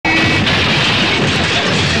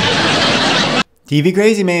TV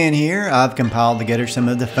Crazy Man here. I've compiled together some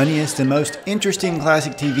of the funniest and most interesting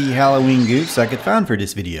classic TV Halloween goofs I could find for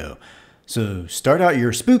this video. So start out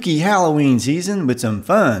your spooky Halloween season with some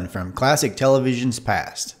fun from classic television's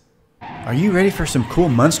past. Are you ready for some cool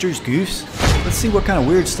Munsters goofs? Let's see what kind of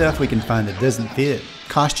weird stuff we can find that doesn't fit.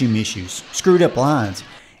 Costume issues, screwed up lines,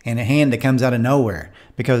 and a hand that comes out of nowhere,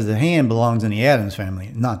 because the hand belongs in the Addams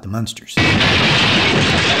Family, not the Munsters.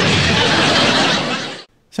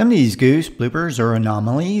 Some of these goofs, bloopers, or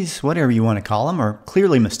anomalies, whatever you want to call them, are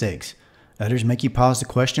clearly mistakes. Others make you pause to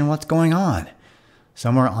question what's going on.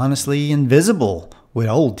 Some are honestly invisible with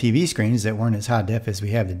old TV screens that weren't as high def as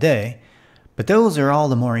we have today. But those are all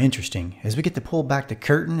the more interesting as we get to pull back the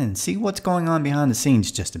curtain and see what's going on behind the scenes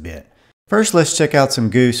just a bit. First, let's check out some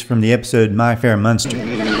goofs from the episode My Fair Munster.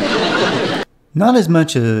 Not as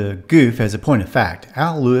much a goof as a point of fact,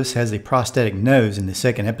 Al Lewis has a prosthetic nose in the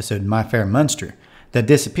second episode My Fair Munster that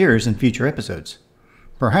disappears in future episodes.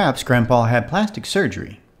 Perhaps Grandpa had plastic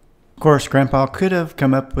surgery. Of course, Grandpa could have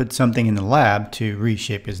come up with something in the lab to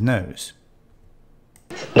reshape his nose.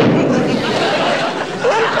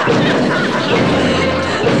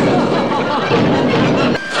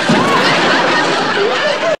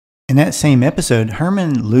 In that same episode,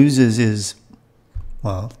 Herman loses his,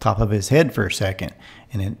 top of his head for a second,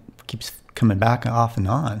 and it keeps coming back off and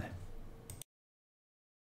on.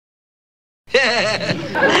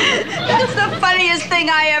 That's the funniest thing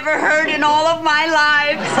I ever heard in all of my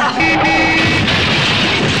lives.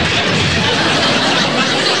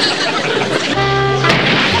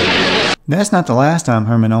 That's not the last time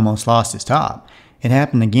Herman almost lost his top. It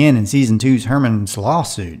happened again in Season 2's Herman's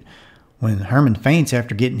Lawsuit, when Herman faints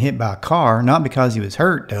after getting hit by a car, not because he was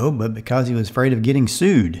hurt though, but because he was afraid of getting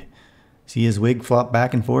sued. See his wig flop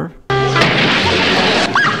back and forth?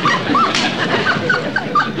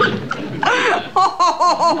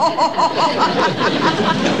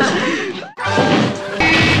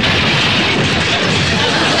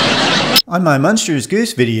 On my Munsters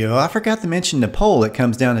Goose video, I forgot to mention the pole that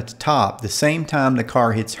comes down at the top the same time the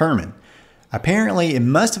car hits Herman. Apparently, it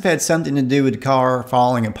must have had something to do with the car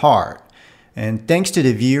falling apart. And thanks to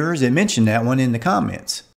the viewers that mentioned that one in the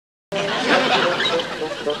comments.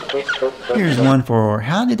 Here's one for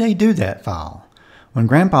How Did They Do That file. When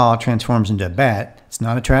Grandpa transforms into a bat, it's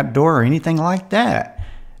not a trap door or anything like that.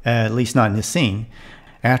 At least not in this scene.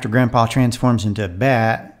 After Grandpa transforms into a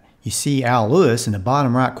bat, you see Al Lewis in the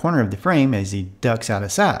bottom right corner of the frame as he ducks out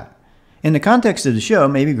of sight. In the context of the show,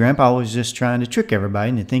 maybe Grandpa was just trying to trick everybody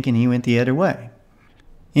into thinking he went the other way.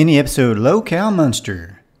 In the episode Low-Cal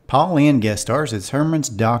Munster, Paul Lynde guest stars as Herman's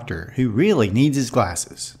doctor, who really needs his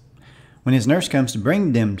glasses. When his nurse comes to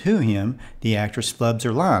bring them to him, the actress flubs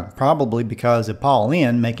her line, probably because of Paul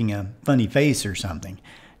Lynde making a funny face or something.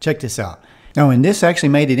 Check this out. Oh, and this actually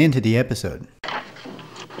made it into the episode.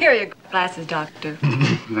 Here are your glasses, doctor.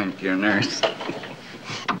 Thank you, nurse.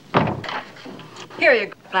 Here are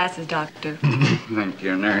your glasses, doctor. Thank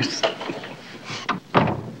you, nurse.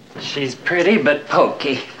 She's pretty but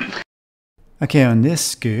pokey. Okay, on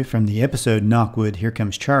this goof from the episode Knockwood, Here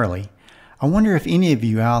Comes Charlie, I wonder if any of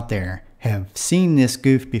you out there have seen this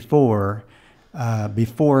goof before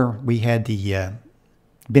we had the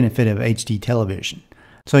benefit of HD television.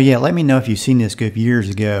 So yeah, let me know if you've seen this goof years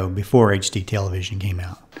ago before HD television came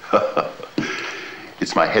out.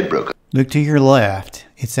 It's my head broken. Look to your left.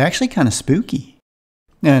 It's actually kind of spooky.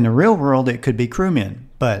 Now in the real world it could be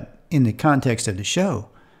crewmen, but in the context of the show,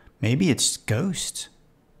 maybe it's ghosts.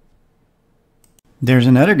 There's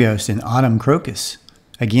another ghost in Autumn Crocus.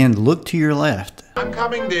 Again, look to your left. I'm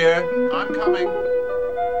coming, dear. I'm coming.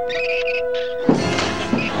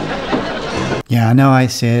 Yeah, I know I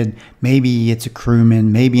said maybe it's a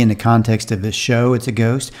crewman, maybe in the context of this show it's a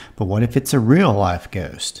ghost, but what if it's a real life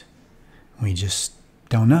ghost? We just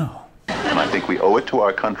don't know. And I think we owe it to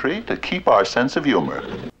our country to keep our sense of humor.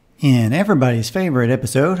 In everybody's favorite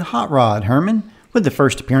episode, Hot Rod Herman, with the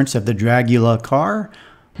first appearance of the Dragula car,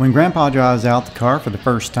 when Grandpa drives out the car for the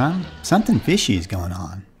first time, something fishy is going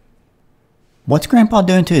on. What's Grandpa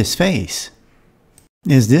doing to his face?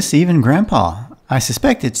 Is this even Grandpa? I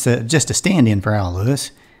suspect it's just a stand-in for Al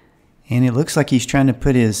Lewis, and it looks like he's trying to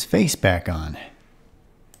put his face back on.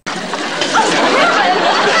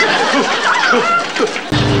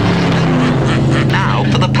 Now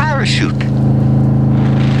for the parachute.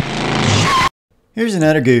 Here's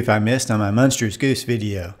another goof I missed on my Munsters Goose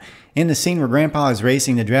video. In the scene where Grandpa is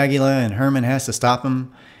racing the Dragula and Herman has to stop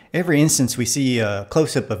him, every instance we see a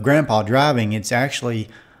close-up of Grandpa driving, it's actually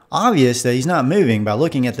obvious that he's not moving by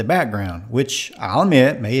looking at the background, which I'll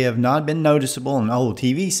admit may have not been noticeable on old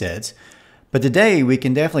TV sets, But today we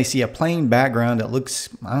can definitely see a plain background that looks,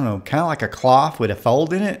 I don't know, kind of like a cloth with a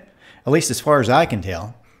fold in it, at least as far as I can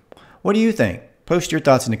tell. What do you think? Post your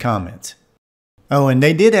thoughts in the comments. Oh, and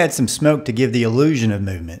they did add some smoke to give the illusion of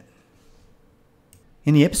movement.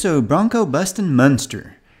 In the episode Bronco Bustin'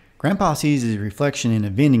 Munster, Grandpa sees his reflection in a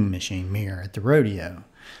vending machine mirror at the rodeo.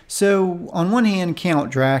 So, on one hand,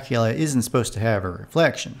 Count Dracula isn't supposed to have a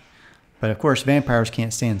reflection. But of course, vampires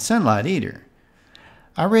can't stand sunlight either.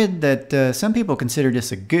 I read that some people consider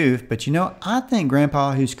this a goof, but you know, I think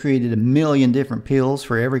Grandpa, who's created a million different pills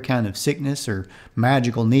for every kind of sickness or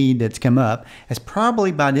magical need that's come up, has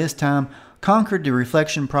probably by this time conquered the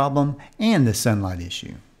reflection problem and the sunlight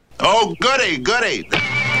issue. Oh, goody, goody.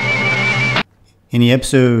 In the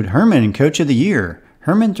episode Herman Coach of the Year,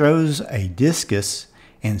 Herman throws a discus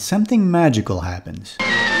and something magical happens.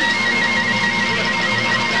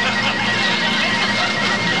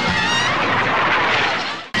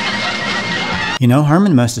 You know,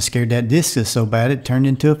 Herman must have scared that discus so bad it turned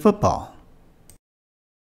into a football.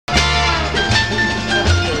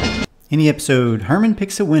 In the episode Herman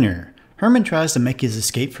Picks a Winner, Herman tries to make his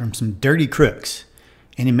escape from some dirty crooks,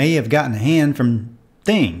 and he may have gotten a hand from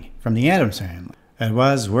Thing from the Addams Family.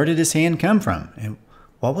 Otherwise, where did his hand come from, and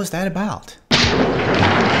what was that about?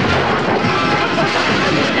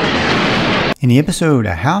 In the episode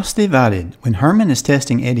A House Divided, when Herman is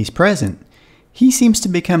testing Eddie's present, he seems to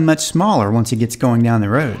become much smaller once he gets going down the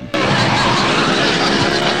road.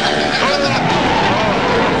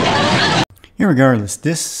 Irregardless,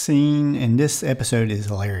 this scene in this episode is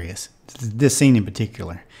hilarious. This scene in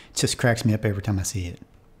particular. It just cracks me up every time I see it.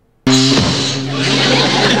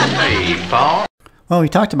 Hey, Paul. Well, we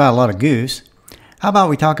talked about a lot of goofs. How about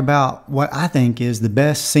we talk about what I think is the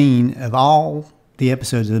best scene of all the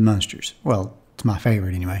episodes of the Munsters? Well, it's my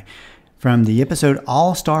favorite anyway. From the episode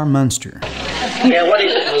All-Star Munster. Yeah, what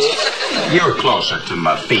is it? You're closer to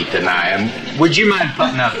my feet than I am. Would you mind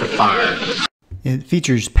putting out the fire? It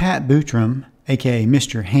features Pat Boutram, aka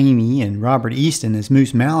Mr. Haney, and Robert Easton as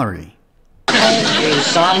Moose Mallory. Okay,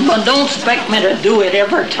 son, but don't expect me to do it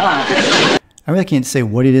every time. I really can't say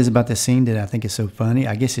what it is about this scene that I think is so funny.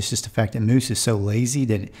 I guess it's just the fact that Moose is so lazy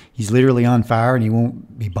that he's literally on fire and he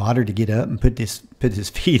won't be bothered to get up and put his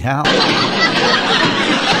feet out.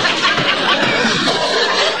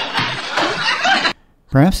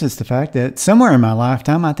 Perhaps it's the fact that somewhere in my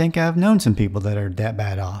lifetime I think I've known some people that are that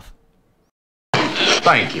bad off.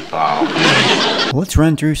 Thank you, Paul. Well, let's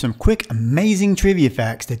run through some quick, amazing trivia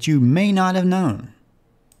facts that you may not have known.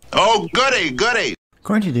 Oh, goody, goody.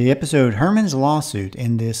 According to the episode Herman's Lawsuit,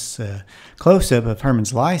 in this close-up of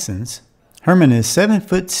Herman's license, Herman is 7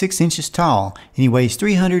 foot 6 inches tall and he weighs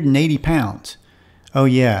 380 pounds. Oh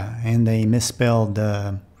yeah, and they misspelled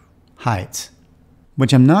heights.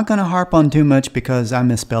 Which I'm not going to harp on too much because I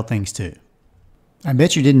misspell things too. I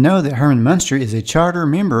bet you didn't know that Herman Munster is a charter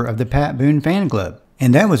member of the Pat Boone fan club.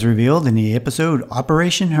 And that was revealed in the episode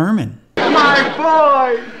Operation Herman. My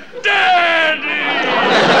boy!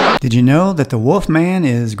 Daddy! Did you know that the Wolfman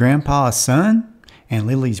is Grandpa's son and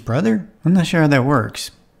Lily's brother? I'm not sure how that works,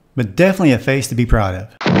 but definitely a face to be proud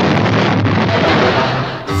of.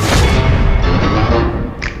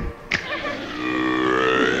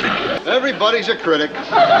 Everybody's a critic.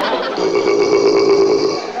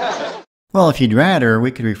 Well, if you'd rather,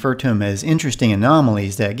 we could refer to them as interesting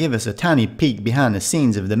anomalies that give us a tiny peek behind the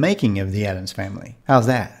scenes of the making of the Addams Family. How's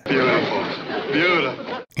that? Beautiful.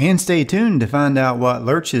 Beautiful. And stay tuned to find out what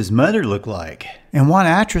Lurch's mother looked like, and what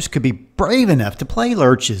actress could be brave enough to play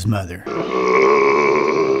Lurch's mother.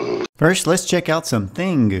 First, let's check out some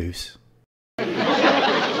Thing Goose.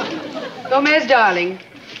 Gomez, darling,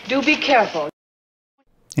 do be careful.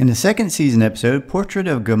 In the second season episode, Portrait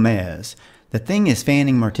of Gomez, the Thing is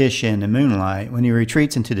fanning Morticia in the moonlight when he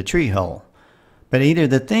retreats into the tree hole. But either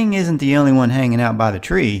the Thing isn't the only one hanging out by the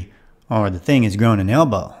tree, or the Thing has grown an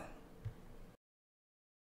elbow.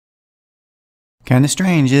 Kinda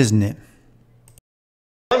strange, isn't it?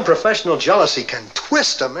 Unprofessional jealousy can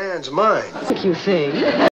twist a man's mind. You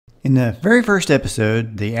think? In the very first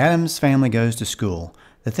episode, the Addams Family goes to school.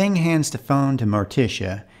 The Thing hands the phone to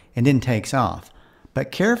Morticia and then takes off. But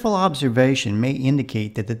careful observation may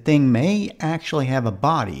indicate that the Thing may actually have a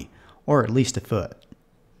body, or at least a foot.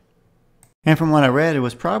 And from what I read, it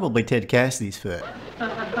was probably Ted Cassidy's foot.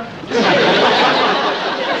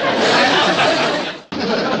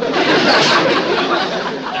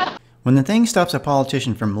 When the Thing stops a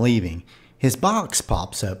politician from leaving, his box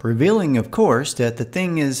pops up, revealing, of course, that the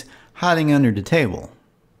Thing is hiding under the table.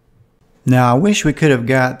 Now, I wish we could have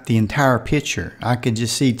got the entire picture. I could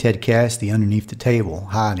just see Ted Cassidy underneath the table,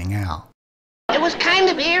 hiding out. It was kind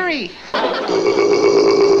of eerie.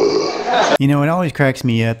 You know, it always cracks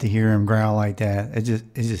me up to hear him growl like that. It's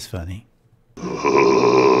just funny.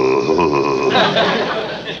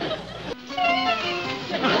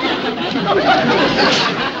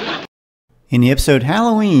 In the episode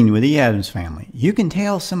Halloween with the Addams Family, you can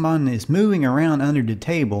tell someone is moving around under the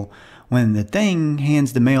table when the thing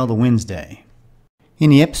hands the mail to Wednesday. In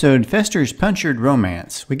the episode Fester's Punctured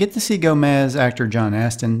Romance, we get to see Gomez actor John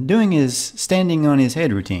Astin doing his standing on his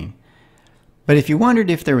head routine. But if you wondered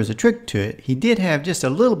if there was a trick to it, he did have just a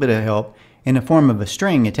little bit of help in the form of a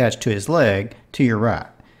string attached to his leg to your right.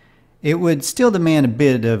 It would still demand a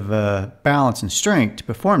bit of balance and strength to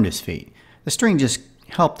perform this feat. The string just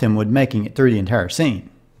helped him with making it through the entire scene.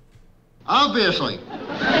 Obviously.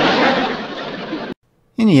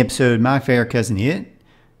 In the episode My Fair Cousin It,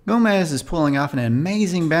 Gomez is pulling off an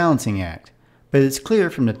amazing balancing act, but it's clear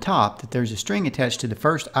from the top that there's a string attached to the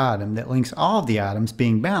first item that links all of the items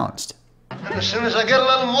being balanced. And as soon as I get a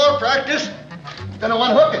little more practice, then I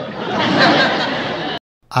want to hook it.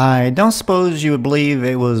 I don't suppose you would believe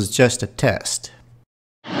it was just a test.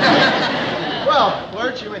 Well,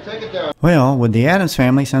 Lurch, you may take it down. Well, with the Addams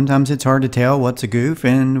Family, sometimes it's hard to tell what's a goof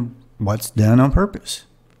and what's done on purpose.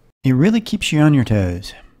 It really keeps you on your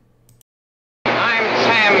toes. I'm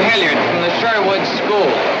Sam Hilliard from the Sherwood School.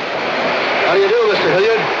 How do you do, Mr.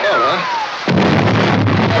 Hilliard?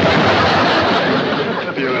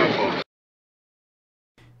 Oh, Beautiful.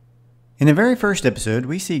 In the very first episode,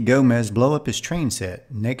 we see Gomez blow up his train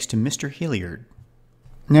set next to Mr. Hilliard.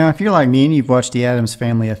 Now, if you're like me and you've watched the Addams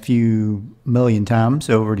Family a few million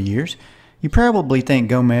times over the years, you probably think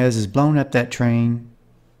Gomez has blown up that train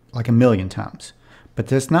like a million times. But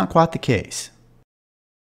that's not quite the case.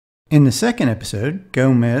 In the second episode,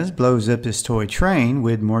 Gomez blows up his toy train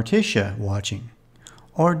with Morticia watching.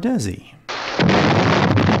 Or does he?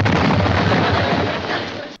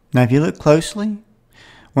 Now, if you look closely,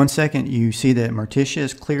 one second you see that Morticia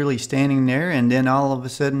is clearly standing there, and then all of a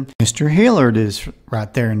sudden Mr. Hilliard is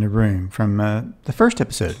right there in the room from the first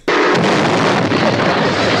episode.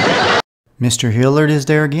 Mr. Hilliard is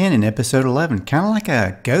there again in episode 11, kind of like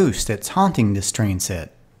a ghost that's haunting this train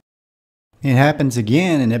set. It happens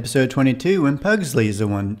again in episode 22 when Pugsley is the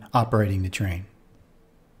one operating the train.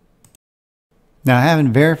 Now, I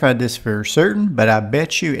haven't verified this for certain, but I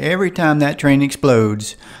bet you every time that train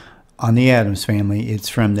explodes on the Addams Family, it's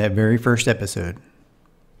from that very first episode.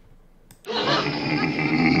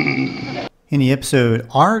 In the episode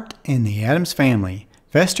Art and the Addams Family,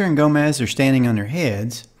 Fester and Gomez are standing on their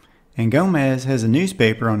heads, and Gomez has a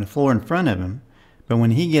newspaper on the floor in front of him, but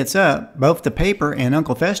when he gets up, both the paper and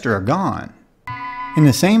Uncle Fester are gone. In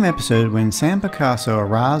the same episode, when Sam Picasso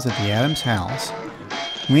arrives at the Addams house,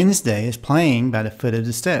 Wednesday is playing by the foot of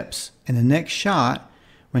the steps. In the next shot,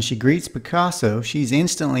 when she greets Picasso, she's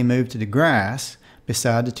instantly moved to the grass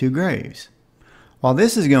beside the two graves. While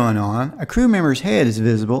this is going on, a crew member's head is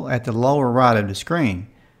visible at the lower right of the screen.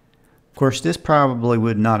 Of course, this probably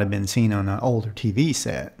would not have been seen on an older TV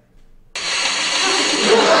set.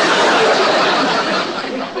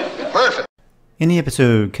 Perfect. In the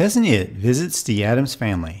episode Cousin It visits the Addams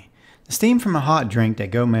Family, the steam from a hot drink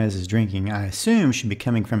that Gomez is drinking I assume should be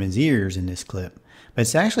coming from his ears in this clip, but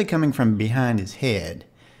it's actually coming from behind his head.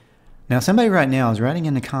 Now, somebody right now is writing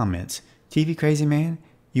in the comments, TV Crazy Man,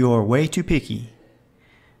 you are way too picky.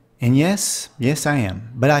 And yes I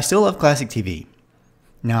am, but I still love classic TV.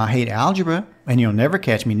 Now, I hate algebra, and you'll never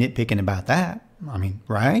catch me nitpicking about that. I mean,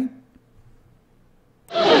 right?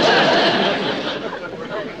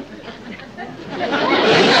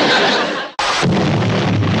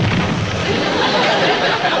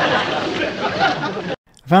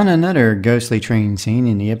 I found another ghostly train scene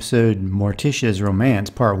in the episode Morticia's Romance,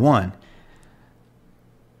 Part 1.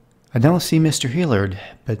 I don't see Mr. Hilliard,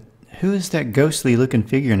 but who is that ghostly looking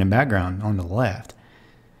figure in the background on the left?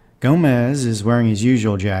 Gomez is wearing his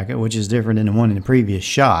usual jacket, which is different than the one in the previous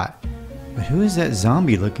shot. But who is that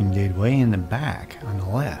zombie looking dude way in the back on the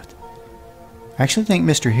left? I actually think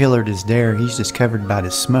Mr. Hilliard is there, he's just covered by the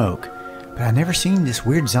smoke. But I've never seen this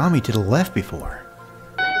weird zombie to the left before.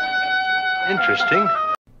 Interesting.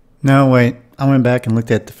 No, wait. I went back and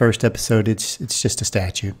looked at the first episode. It's just a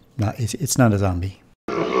statue. It's not a zombie.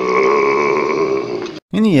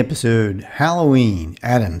 In the episode Halloween,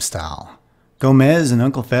 Addams Style, Gomez and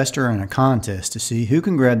Uncle Fester are in a contest to see who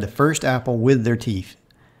can grab the first apple with their teeth.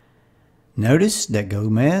 Notice that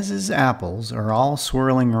Gomez's apples are all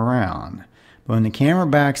swirling around, but when the camera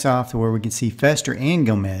backs off to where we can see Fester and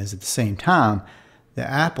Gomez at the same time, the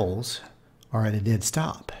apples are at a dead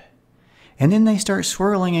stop. And then they start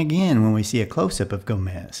swirling again when we see a close-up of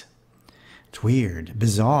Gomez. It's weird,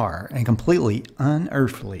 bizarre, and completely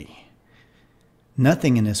unearthly.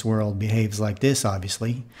 Nothing in this world behaves like this,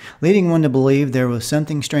 obviously, leading one to believe there was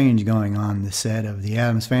something strange going on in the set of The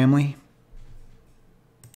Addams Family.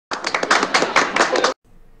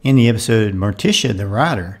 In the episode Morticia the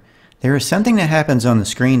Rider, there is something that happens on the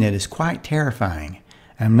screen that is quite terrifying.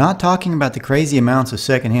 And I'm not talking about the crazy amounts of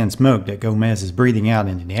secondhand smoke that Gomez is breathing out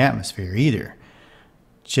into the atmosphere either.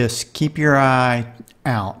 Just keep your eye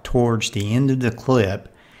out towards the end of the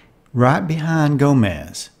clip, right behind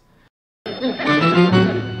Gomez.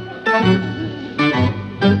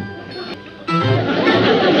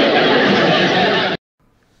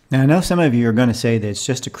 Now I know some of you are going to say that it's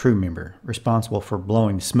just a crew member responsible for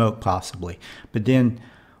blowing the smoke possibly, but then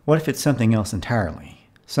what if it's something else entirely?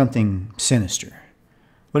 Something sinister?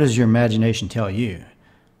 What does your imagination tell you?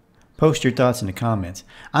 Post your thoughts in the comments.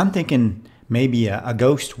 I'm thinking maybe a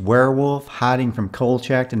ghost werewolf hiding from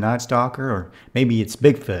Kolchak the Night Stalker, or maybe it's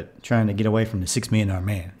Bigfoot trying to get away from the $6 million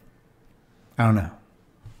man. I don't know.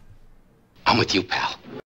 I'm with you, pal.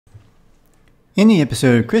 In the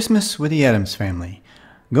episode Christmas with the Addams Family,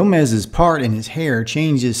 Gomez's part in his hair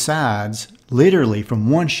changes sides literally from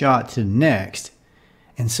one shot to the next,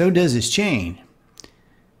 and so does his chain.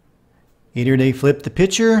 Either they flip the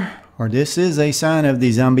picture, or this is a sign of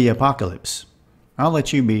the zombie apocalypse. I'll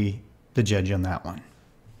let you be the judge on that one.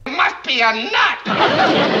 Must be a nut!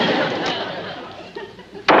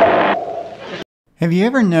 Have you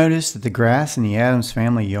ever noticed that the grass in the Addams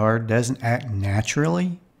Family yard doesn't act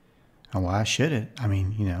naturally? Oh, why should it? I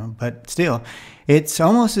mean, you know, but still, it's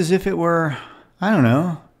almost as if it were, I don't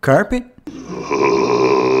know, carpet?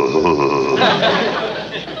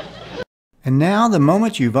 And now the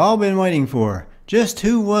moment you've all been waiting for. Just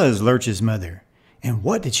who was Lurch's mother? And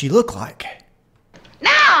what did she look like?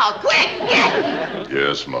 Now, quick!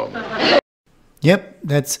 Yes, Mom. Yep,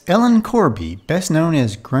 that's Ellen Corby, best known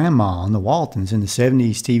as Grandma on the Waltons in the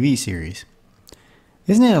 70s TV series.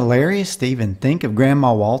 Isn't it hilarious to even think of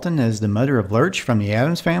Grandma Walton as the mother of Lurch from the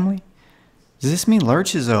Addams Family? Does this mean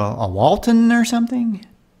Lurch is a Walton or something?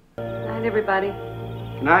 Good night, everybody.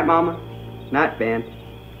 Good night, Mama. Good night, Ben.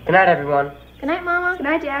 Good night, everyone. Good night, Mama. Good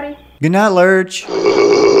night, Daddy. Good night, Lurch.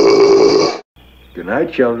 Good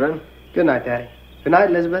night, children. Good night, Daddy. Good night,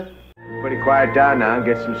 Elizabeth. Everybody quiet down now and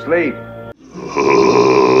get some sleep.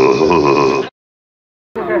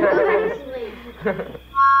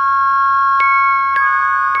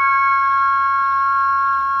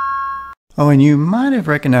 Oh, and you might have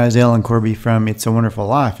recognized Ellen Corby from It's a Wonderful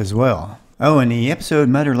Life as well. Oh, and the episode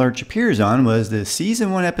Mother Lurch appears on was the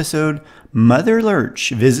Season 1 episode Mother Lurch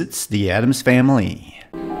Visits the Addams Family.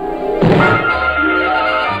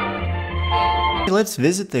 Let's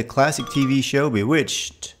visit the classic TV show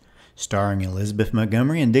Bewitched, starring Elizabeth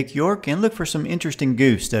Montgomery and Dick York, and look for some interesting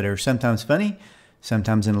goofs that are sometimes funny,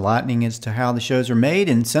 sometimes enlightening as to how the shows are made,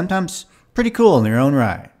 and sometimes pretty cool in their own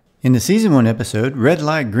right. In the Season 1 episode, Red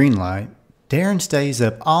Light, Green Light, Darren stays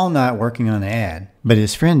up all night working on an ad, but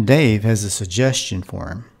his friend Dave has a suggestion for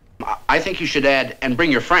him. I think you should add, and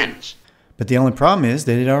bring your friends. But the only problem is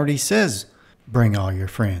that it already says, bring all your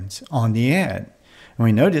friends, on the ad. And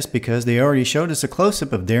we know this because they already showed us a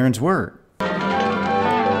close-up of Darren's work.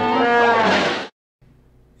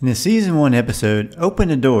 In the Season 1 episode, Open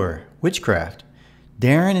the Door, Witchcraft,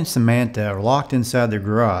 Darren and Samantha are locked inside their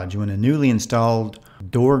garage when a newly installed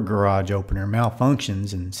door garage opener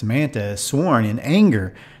malfunctions, and Samantha is sworn in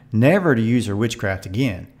anger never to use her witchcraft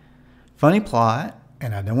again. Funny plot,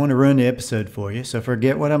 and I don't want to ruin the episode for you, so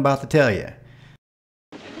forget what I'm about to tell you.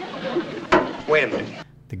 Wait a minute.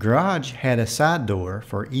 The garage had a side door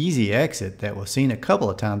for easy exit that was seen a couple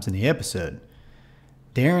of times in the episode.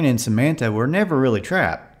 Darren and Samantha were never really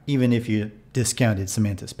trapped, even if you discounted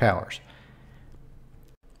Samantha's powers.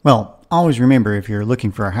 Well, always remember, if you're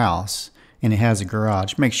looking for a house and it has a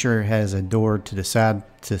garage, make sure it has a door to the side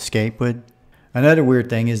to escape with. Another weird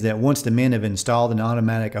thing is that once the men have installed an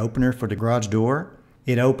automatic opener for the garage door,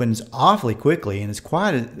 it opens awfully quickly and is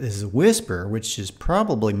quiet as a whisper, which just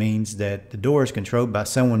probably means that the door is controlled by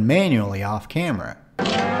someone manually off camera.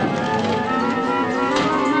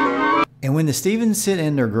 And when the Stevens sit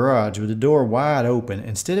in their garage with the door wide open,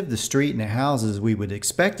 instead of the street and the houses we would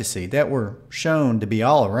expect to see that were shown to be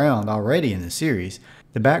all around already in the series,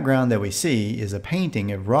 the background that we see is a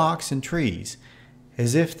painting of rocks and trees,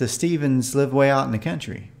 as if the Stevens live way out in the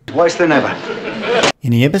country. Worse than ever.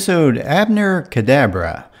 In the episode Abner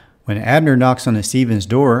Cadabra, when Abner knocks on the Stevens'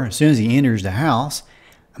 door as soon as he enters the house,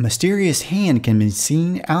 a mysterious hand can be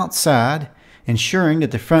seen outside, ensuring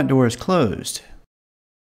that the front door is closed.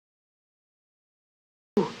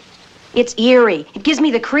 It's eerie. It gives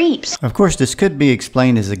me the creeps. Of course, this could be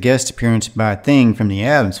explained as a guest appearance by a thing from the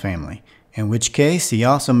Addams Family. in which case he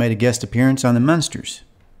also made a guest appearance on the Munsters.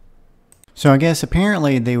 So I guess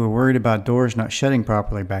apparently they were worried about doors not shutting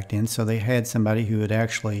properly back then, so they had somebody who would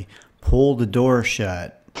actually pull the door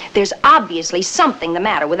shut. There's obviously something the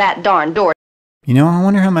matter with that darn door. You know, I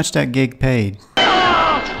wonder how much that gig paid.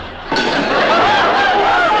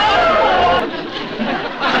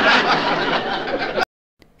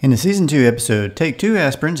 In the season 2 episode, take 2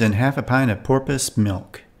 aspirins and half a pint of porpoise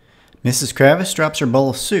milk. Mrs. Kravis drops her bowl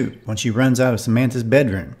of soup when she runs out of Samantha's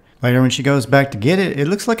bedroom. Later when she goes back to get it, it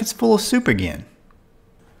looks like it's full of soup again.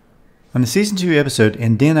 On the season 2 episode,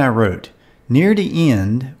 And Then I Wrote, near the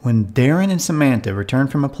end, when Darren and Samantha return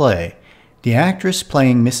from a play, the actress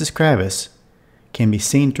playing Mrs. Kravis can be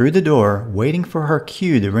seen through the door waiting for her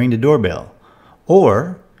cue to ring the doorbell.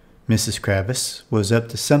 Or Mrs. Kravis was up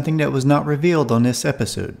to something that was not revealed on this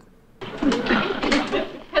episode.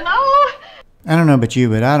 Hello? I don't know about you,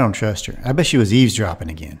 but I don't trust her. I bet she was eavesdropping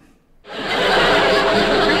again.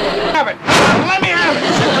 Have it. Let me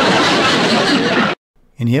have it.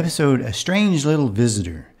 In the episode, A Strange Little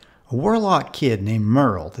Visitor, a warlock kid named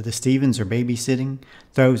Merle that the Stevens are babysitting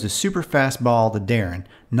throws a super fast ball to Darren,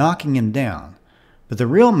 knocking him down. But the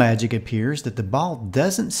real magic appears that the ball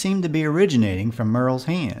doesn't seem to be originating from Merle's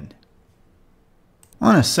hand.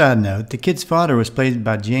 On a side note, the kid's father was played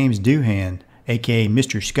by James Doohan, aka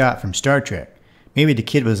Mr. Scott from Star Trek. Maybe the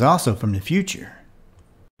kid was also from the future.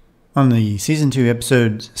 On the season 2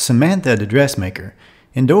 episode, Samantha the Dressmaker,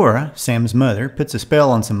 Endora, Sam's mother, puts a spell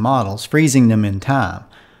on some models, freezing them in time.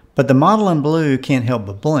 But the model in blue can't help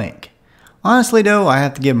but blink. Honestly though, I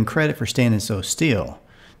have to give him credit for standing so still.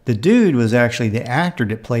 The dude was actually the actor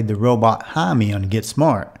that played the robot Jaime on Get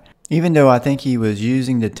Smart. Even though I think he was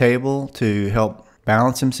using the table to help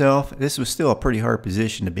balance himself, this was still a pretty hard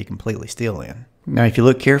position to be completely still in. Now if you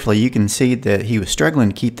look carefully, you can see that he was struggling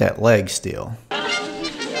to keep that leg still.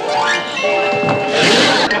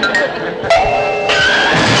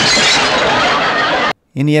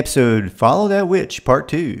 In the episode Follow That Witch Part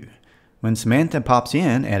 2, when Samantha pops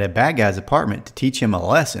in at a bad guy's apartment to teach him a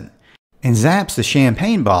lesson, and zaps the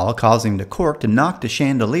champagne bottle, causing the cork to knock the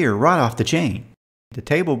chandelier right off the chain. The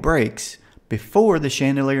table breaks before the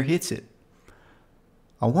chandelier hits it.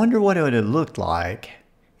 I wonder what it would have looked like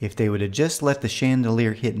if they would have just let the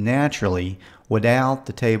chandelier hit naturally without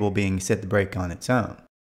the table being set to break on its own.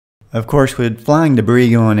 Of course, with flying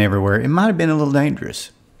debris going everywhere, it might have been a little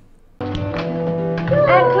dangerous.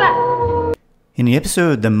 In the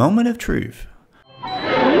episode The Moment of Truth,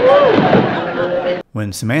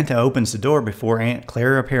 when Samantha opens the door before Aunt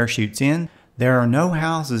Clara parachutes in, there are no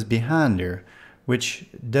houses behind her, which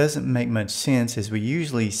doesn't make much sense as we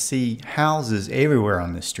usually see houses everywhere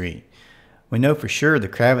on the street. We know for sure the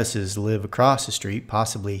Kravises live across the street,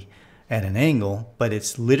 possibly at an angle, but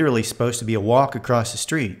it's literally supposed to be a walk across the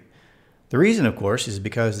street. The reason, of course, is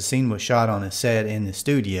because the scene was shot on a set in the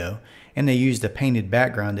studio, and they used a painted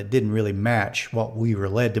background that didn't really match what we were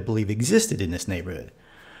led to believe existed in this neighborhood.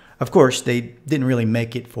 Of course, they didn't really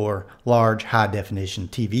make it for large, high-definition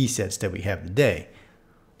TV sets that we have today.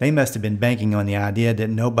 They must have been banking on the idea that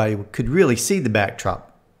nobody could really see the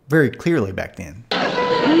backdrop very clearly back then.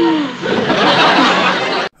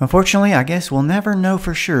 Unfortunately, I guess we'll never know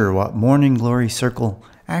for sure what Morning Glory Circle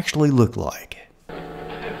actually looked like.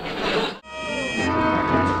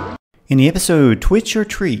 In the episode Twitch or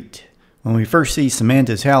Treat, when we first see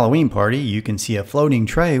Samantha's Halloween party, you can see a floating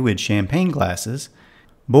tray with champagne glasses.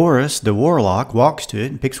 Boris, the warlock, walks to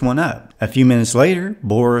it and picks one up. A few minutes later,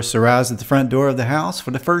 Boris arrives at the front door of the house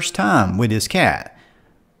for the first time with his cat,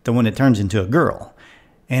 the one that turns into a girl,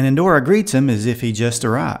 and Endora greets him as if he just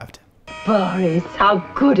arrived. Boris, how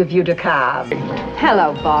good of you to come.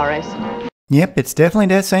 Hello, Boris. Yep, it's definitely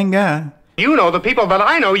that same guy. You know the people that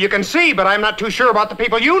I know you can see, but I'm not too sure about the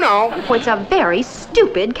people you know. Oh, it's a very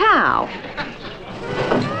stupid cow.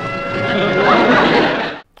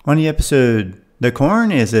 On the episode, The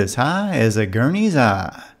Corn is as high as a gurney's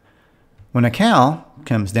eye. When a cow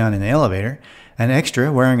comes down in the elevator, an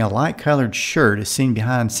extra wearing a light-colored shirt is seen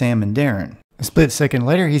behind Sam and Darren. A split second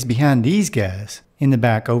later, he's behind these guys, in the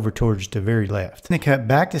back over towards the very left. Then they cut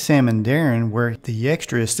back to Sam and Darren where the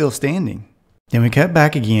extra is still standing. Then we cut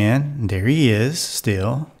back again, and there he is,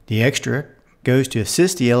 still. The extra goes to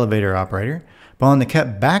assist the elevator operator, but on the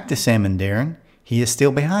cut back to Sam and Darren, he is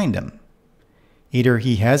still behind them. Either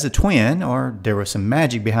he has a twin, or there was some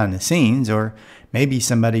magic behind the scenes, or maybe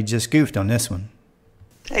somebody just goofed on this one.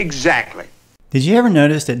 Exactly. Did you ever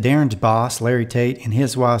notice that Darren's boss, Larry Tate, and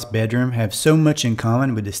his wife's bedroom have so much in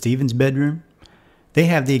common with the Stevens' bedroom? They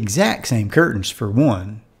have the exact same curtains, for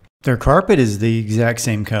one. Their carpet is the exact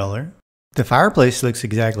same color. The fireplace looks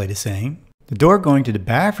exactly the same. The door going to the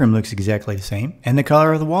bathroom looks exactly the same, and the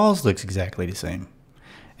color of the walls looks exactly the same.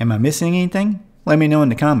 Am I missing anything? Let me know in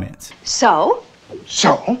the comments. So?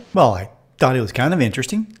 Well, I thought it was kind of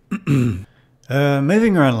interesting. Moving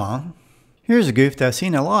right along. Here's a goof that I've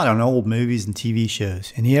seen a lot on old movies and TV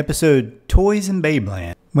shows. In the episode Toys in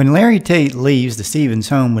Babeland, when Larry Tate leaves the Stevens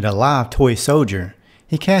home with a live toy soldier,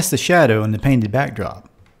 he casts a shadow on the painted backdrop.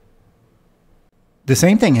 The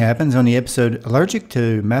same thing happens on the episode Allergic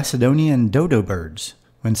to Macedonian Dodo Birds,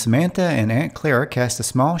 when Samantha and Aunt Clara cast a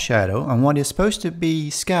small shadow on what is supposed to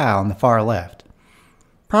be sky on the far left.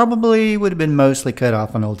 Probably would have been mostly cut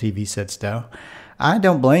off on old TV sets though. I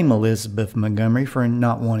don't blame Elizabeth Montgomery for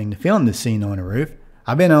not wanting to film this scene on a roof.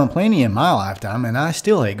 I've been on plenty in my lifetime and I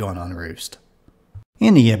still hate going on roofs.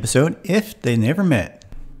 In the episode If They Never Met,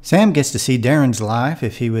 Sam gets to see Darren's life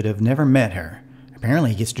if he would have never met her.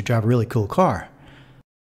 Apparently he gets to drive a really cool car.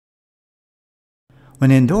 When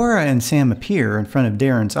Endora and Sam appear in front of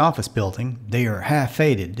Darren's office building, they are half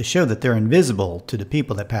faded to show that they're invisible to the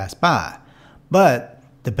people that pass by. But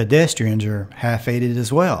the pedestrians are half faded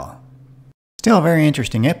as well. Still a very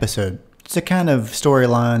interesting episode. It's the kind of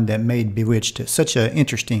storyline that made Bewitched such an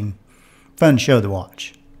interesting, fun show to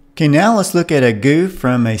watch. Okay, now let's look at a goof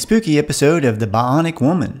from a spooky episode of The Bionic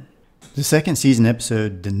Woman. The second season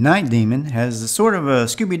episode, The Night Demon, has a sort of a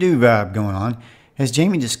Scooby-Doo vibe going on. As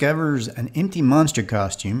Jamie discovers an empty monster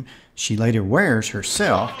costume, she later wears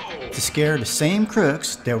herself to scare the same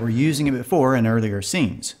crooks that were using it before in earlier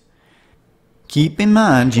scenes. Keep in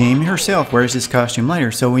mind, Jamie herself wears this costume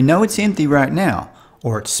later, so we know it's empty right now,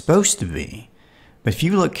 or it's supposed to be. But if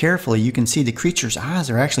you look carefully, you can see the creature's eyes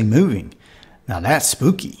are actually moving. Now that's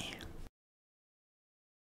spooky.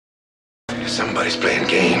 Somebody's playing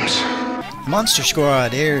games. Monster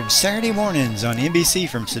Squad aired Saturday mornings on NBC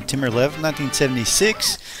from September 11,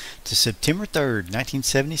 1976 to September 3rd,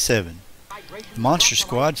 1977. The Monster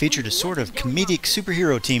Squad featured a sort of comedic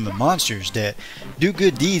superhero team of monsters that do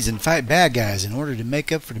good deeds and fight bad guys in order to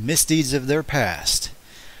make up for the misdeeds of their past.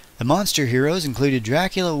 The monster heroes included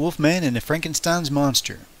Dracula, Wolfman, and the Frankenstein's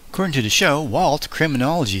monster. According to the show, Walt, a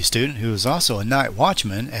criminology student who was also a night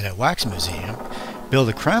watchman at a wax museum, built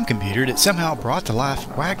a crime computer that somehow brought to life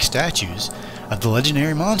wax statues of the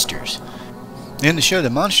legendary monsters. In the show, the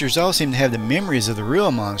monsters all seem to have the memories of the real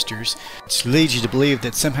monsters, which leads you to believe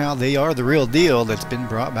that somehow they are the real deal that's been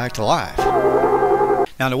brought back to life.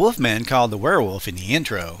 Now, the Wolfman called the werewolf in the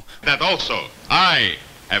intro. That also, I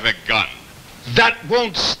have a gun. That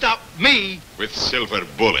won't stop me. With silver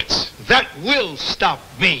bullets. That will stop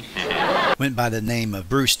me. Went by the name of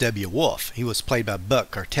Bruce W. Wolf. He was played by Buck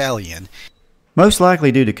Cartalian. Most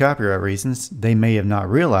likely due to copyright reasons, they may have not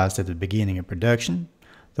realized at the beginning of production.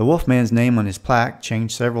 The Wolfman's name on his plaque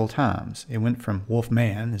changed several times. It went from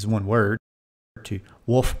Wolfman as one word to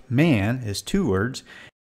Wolfman as two words,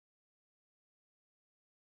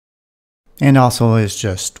 and also as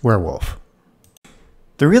just werewolf.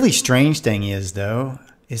 The really strange thing is, though,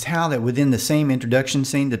 is how that within the same introduction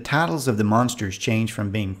scene, the titles of the monsters change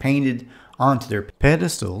from being painted onto their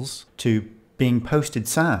pedestals to being posted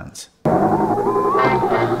signs. Come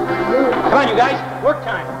on, you guys, work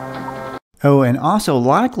time. Oh, and also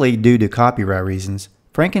likely due to copyright reasons,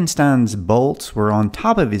 Frankenstein's bolts were on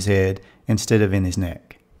top of his head instead of in his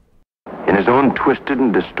neck. In his own twisted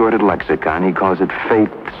and distorted lexicon, he calls it faith,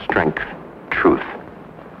 strength, truth.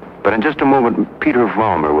 But in just a moment, Peter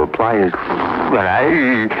Vollmer will apply his...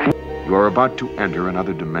 You are about to enter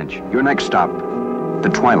another dimension. Your next stop, the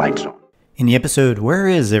Twilight Zone. In the episode Where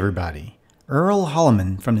Is Everybody?, Earl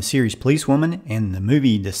Holliman from the series Policewoman and the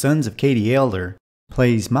movie The Sons of Katie Elder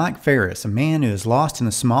plays Mike Ferris, a man who is lost in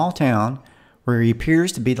a small town where he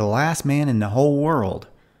appears to be the last man in the whole world.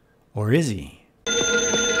 Or is he?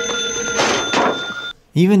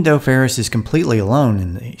 Even though Ferris is completely alone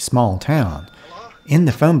in the small town, in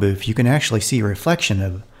the phone booth you can actually see a reflection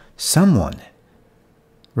of someone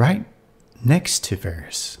right next to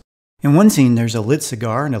Ferris. In one scene there's a lit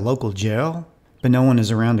cigar in a local jail, but no one is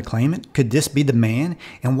around to claim it. Could this be the man?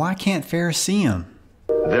 And why can't Ferris see him?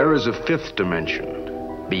 There is a fifth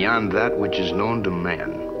dimension, beyond that which is known to man.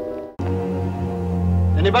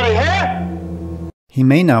 Anybody here? He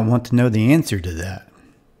may not want to know the answer to that.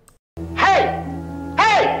 Hey!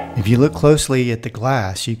 Hey! If you look closely at the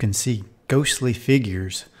glass, you can see ghostly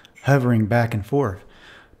figures hovering back and forth.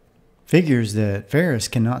 Figures that Ferris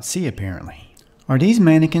cannot see, apparently. Are these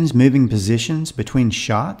mannequins moving positions between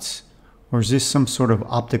shots? Or is this some sort of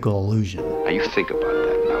optical illusion? Now you think about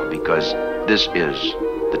that now, because this is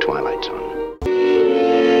the Twilight Zone.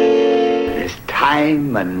 It's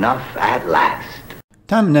time enough at last.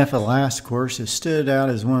 Time Enough at Last, of course, has stood out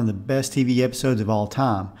as one of the best TV episodes of all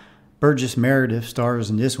time. Burgess Meredith stars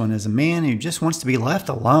in this one as a man who just wants to be left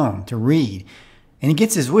alone to read, and he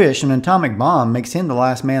gets his wish, and an atomic bomb makes him the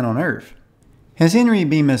last man on Earth. As Henry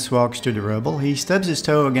Bemis walks through the rubble, he stubs his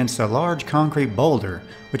toe against a large concrete boulder,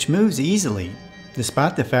 which moves easily,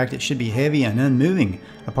 despite the fact it should be heavy and unmoving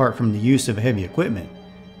apart from the use of heavy equipment.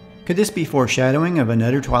 Could this be foreshadowing of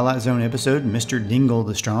another Twilight Zone episode, Mr. Dingle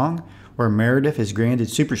the Strong, where Meredith is granted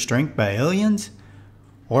super strength by aliens?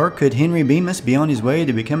 Or could Henry Bemis be on his way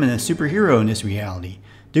to becoming a superhero in this reality,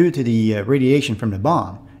 due to the radiation from the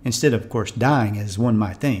bomb, instead of course, dying as one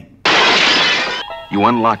might think? You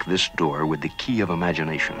unlock this door with the key of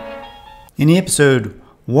imagination. In the episode,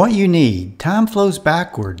 What You Need, time flows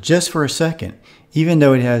backward just for a second, even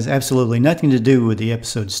though it has absolutely nothing to do with the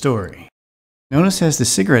episode's story. Notice as the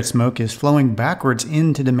cigarette smoke is flowing backwards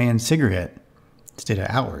into the man's cigarette, instead of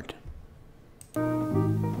outward.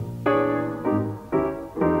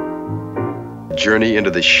 The journey into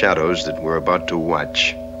the shadows that we're about to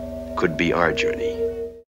watch could be our journey.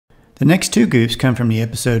 The next two goofs come from the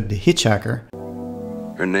episode The Hitchhiker.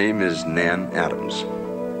 Her name is Nan Addams.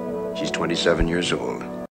 She's 27 years old.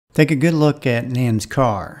 Take a good look at Nan's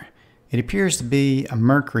car. It appears to be a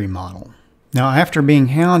Mercury model. Now, after being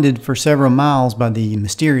hounded for several miles by the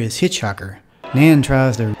mysterious hitchhiker, Nan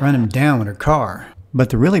tries to run him down with her car. But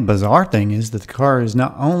the really bizarre thing is that the car has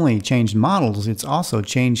not only changed models, it's also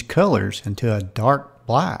changed colors into a dark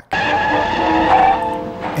black.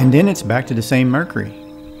 And then it's back to the same Mercury.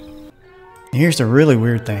 Here's the really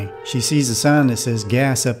weird thing. She sees a sign that says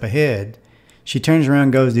gas up ahead. She turns around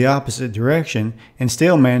and goes the opposite direction and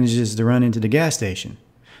still manages to run into the gas station.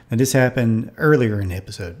 Now, this happened earlier in the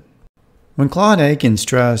episode. When Claude Akins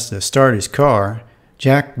tries to start his car,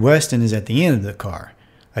 Jack Weston is at the end of the car.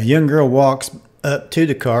 A young girl walks up to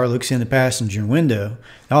the car, looks in the passenger window,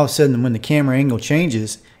 and all of a sudden when the camera angle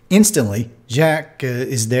changes, instantly Jack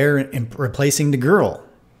is there and replacing the girl.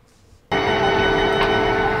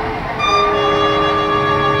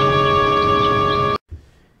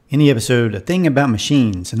 In the episode, A Thing About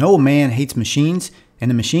Machines, an old man hates machines, and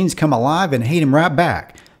the machines come alive and hate him right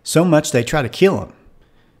back, so much they try to kill him.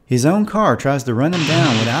 His own car tries to run him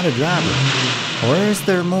down without a driver. Or is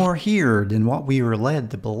there more here than what we were led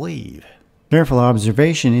to believe? Careful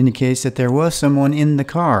observation indicates that there was someone in the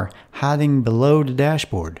car, hiding below the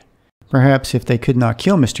dashboard. Perhaps if they could not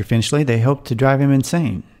kill Mr. Finchley, they hoped to drive him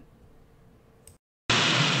insane.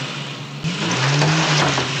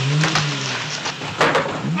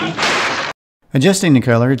 Adjusting the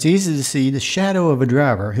color, it's easy to see the shadow of a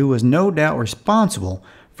driver who was no doubt responsible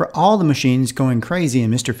for all the machines going crazy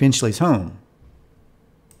in Mr. Finchley's home.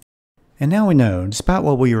 And now we know, despite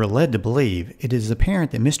what we were led to believe, it is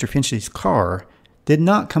apparent that Mr. Finchley's car did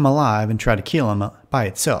not come alive and try to kill him by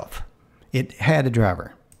itself. It had a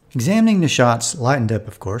driver. Examining the shots, lightened up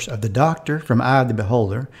of course, of the doctor from Eye of the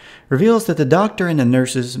Beholder, reveals that the doctor and the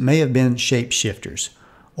nurses may have been shapeshifters,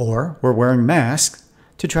 or were wearing masks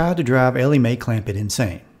to try to drive Ellie Mae Clampett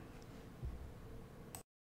insane.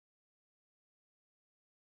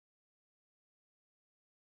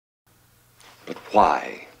 But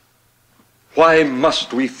why? Why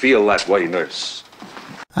must we feel that way, nurse?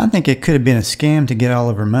 I think it could have been a scam to get all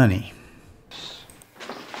of her money.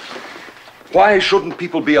 Why shouldn't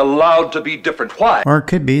people be allowed to be different? Why? Or it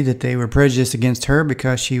could be that they were prejudiced against her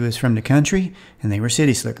because she was from the country and they were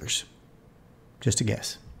city slickers. Just a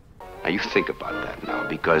guess. Now you think about that now,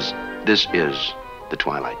 because this is the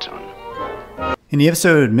Twilight Zone. In the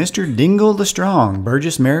episode Mr. Dingle the Strong,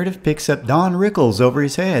 Burgess Meredith picks up Don Rickles over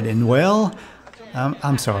his head, and well,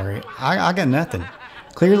 I'm sorry, I got nothing.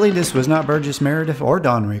 Clearly this was not Burgess Meredith or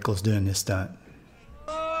Don Rickles doing this stunt.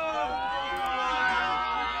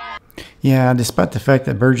 Yeah, despite the fact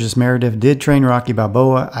that Burgess Meredith did train Rocky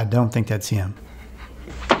Balboa, I don't think that's him.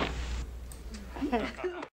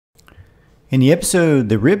 In the episode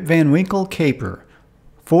The Rip Van Winkle Caper,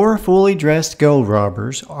 4 fully dressed gold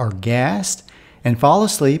robbers are gassed and fall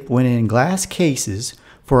asleep when in glass cases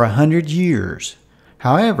for 100 years.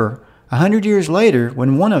 However, 100 years later,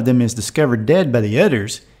 when one of them is discovered dead by the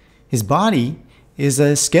others, his body is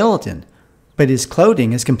a skeleton, but his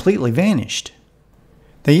clothing has completely vanished.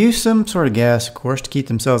 They use some sort of gas, of course, to keep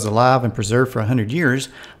themselves alive and preserved for 100 years,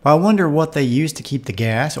 but I wonder what they used to keep the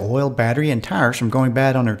gas, oil, battery, and tires from going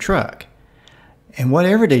bad on their truck. And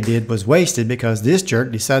whatever they did was wasted because this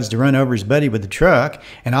jerk decides to run over his buddy with the truck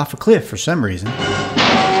and off a cliff for some reason.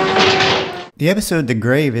 The episode The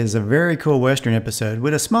Grave is a very cool Western episode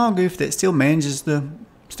with a small goof that still manages to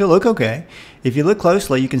look okay. If you look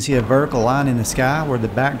closely, you can see a vertical line in the sky where the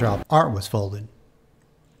backdrop art was folded.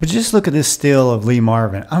 But just look at this still of Lee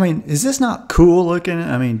Marvin. I mean, is this not cool looking?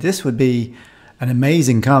 I mean, this would be An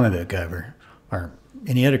amazing comic book cover, or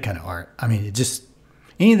any other kind of art. I mean, it just,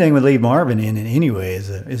 anything with Lee Marvin in it anyway is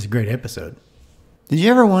a great episode. Did you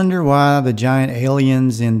ever wonder why the giant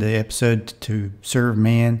aliens in the episode To Serve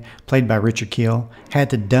Man, played by Richard Kiel, had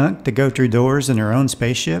to dunk to go through doors in their own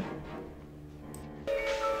spaceship?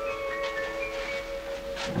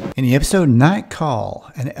 In the episode Night Call,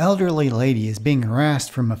 an elderly lady is being harassed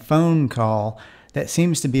from a phone call that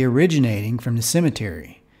seems to be originating from the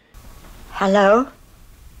cemetery. Hello?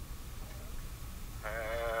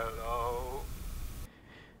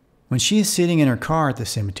 When she is sitting in her car at the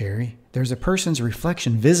cemetery, there's a person's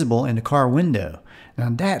reflection visible in the car window. Now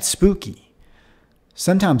that's spooky.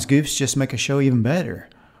 Sometimes goofs just make a show even better.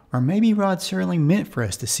 Or maybe Rod Serling meant for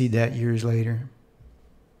us to see that years later.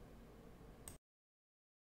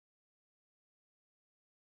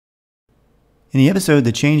 In the episode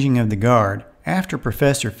The Changing of the Guard, after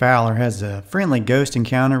Professor Fowler has a friendly ghost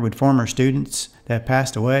encounter with former students that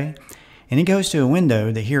passed away, and he goes to a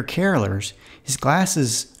window to hear carolers, his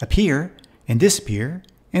glasses appear and disappear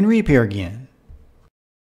and reappear again.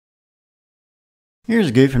 Here's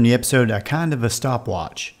a goof from the episode A Kind of a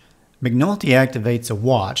Stopwatch. McNulty activates a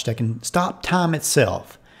watch that can stop time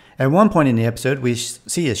itself. At one point in the episode, we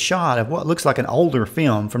see a shot of what looks like an older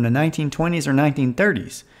film from the 1920s or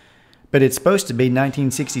 1930s, but it's supposed to be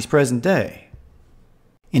 1960s present day.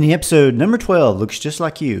 In the episode Number 12 Looks Just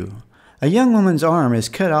Like You, a young woman's arm is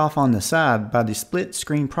cut off on the side by the split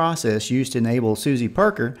screen process used to enable Susie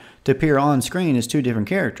Parker to appear on screen as two different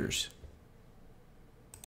characters.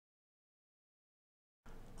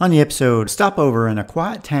 On the episode Stopover in a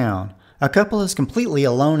Quiet Town, a couple is completely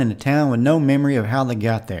alone in a town with no memory of how they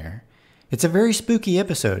got there. It's a very spooky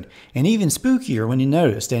episode, and even spookier when you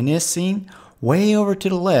notice that in this scene, way over to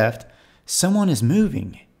the left, someone is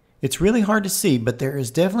moving. It's really hard to see, but there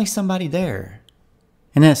is definitely somebody there.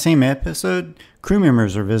 In that same episode, crew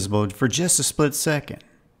members are visible for just a split second,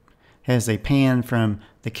 as they pan from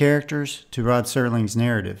the characters to Rod Serling's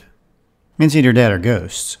narrative. Means either that or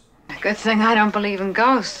ghosts. Good thing I don't believe in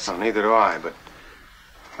ghosts. Well, neither do I, but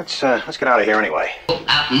let's get out of here anyway.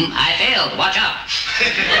 I failed. Watch out.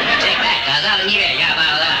 Take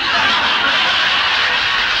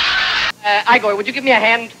back. Igor, would you give me a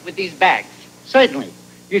hand with these bags? Certainly.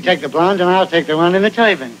 You take the blonde and I'll take the one in the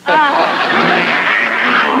turban. Stop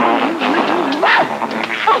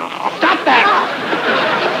that!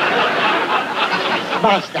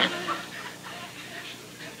 Basta.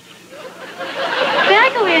 May I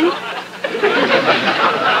go in?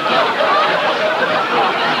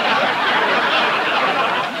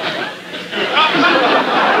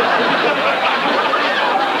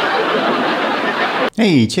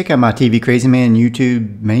 Hey, check out my TV Crazy Man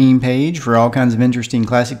YouTube main page for all kinds of interesting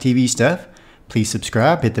classic TV stuff. Please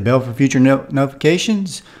subscribe, hit the bell for future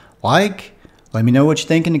notifications, like, let me know what you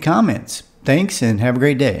think in the comments. Thanks and have a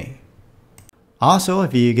great day. Also,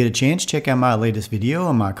 if you get a chance, check out my latest video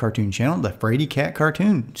on my cartoon channel, the Frady Cat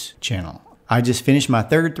Cartoons channel. I just finished my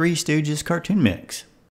third Three Stooges cartoon mix.